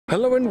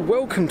Hello and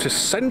welcome to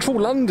Central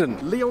London,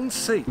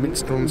 Leigh-on-Sea,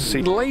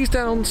 Minster-on-Sea,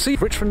 Blaisdell-on-Sea,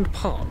 Richmond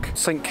Park,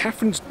 St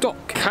Catherine's Dock,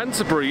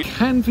 Canterbury,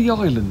 Canvey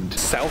Island,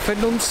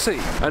 Southend-on-Sea,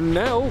 and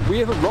now we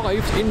have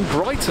arrived in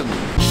Brighton.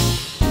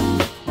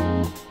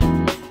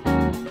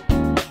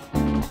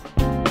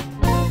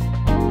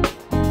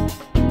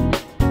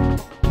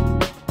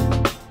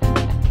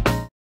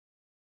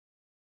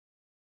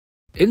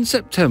 In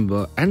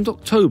September and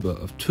October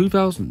of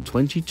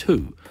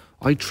 2022,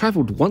 I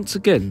travelled once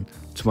again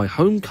to my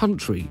home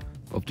country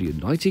of the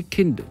United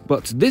Kingdom.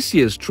 But this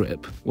year's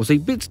trip was a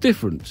bit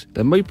different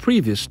than my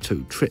previous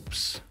two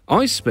trips.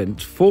 I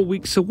spent 4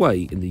 weeks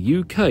away in the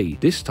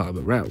UK this time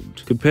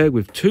around, compared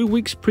with 2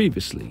 weeks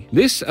previously.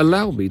 This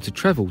allowed me to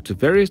travel to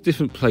various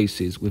different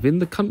places within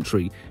the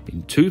country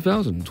in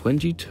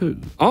 2022.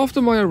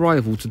 After my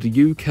arrival to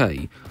the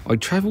UK, I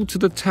travelled to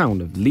the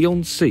town of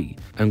Leigh-on-Sea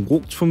and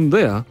walked from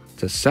there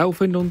to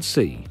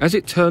Southend-on-Sea. As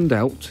it turned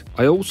out,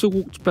 I also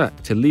walked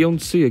back to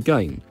Leigh-on-Sea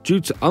again due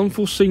to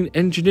unforeseen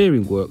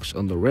engineering works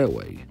on the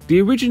railway.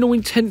 The original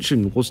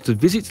intention was to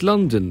visit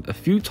London a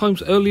few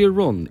times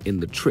earlier on in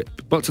the trip,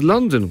 but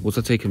London was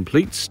at a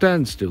complete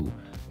standstill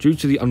due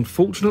to the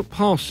unfortunate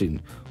passing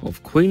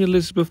of Queen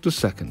Elizabeth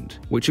II,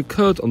 which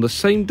occurred on the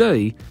same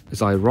day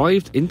as I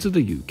arrived into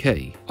the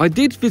UK. I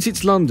did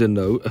visit London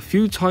though a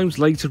few times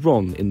later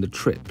on in the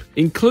trip,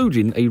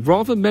 including a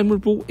rather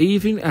memorable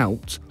evening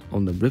out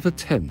on the River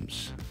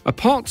Thames.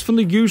 Apart from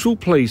the usual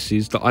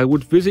places that I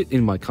would visit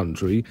in my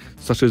country,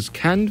 such as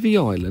Canvey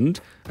Island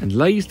and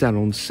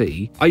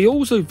Blaisdell-on-Sea, I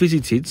also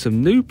visited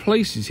some new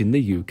places in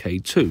the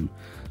UK too,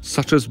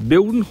 such as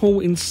Milden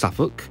Hall in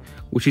Suffolk,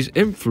 which is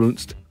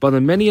influenced by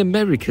the many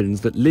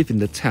Americans that live in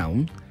the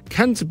town,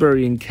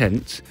 Canterbury in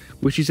Kent,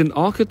 which is an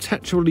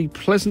architecturally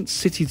pleasant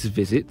city to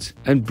visit,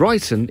 and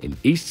Brighton in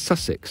East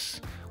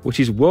Sussex,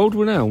 which is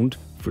world-renowned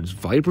for its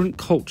vibrant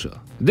culture.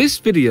 This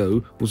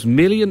video was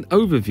merely an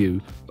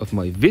overview of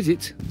my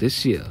visit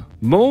this year.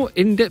 More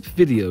in-depth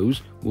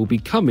videos will be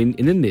coming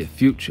in the near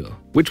future,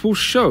 which will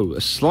show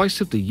a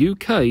slice of the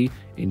UK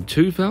in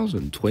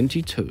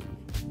 2022.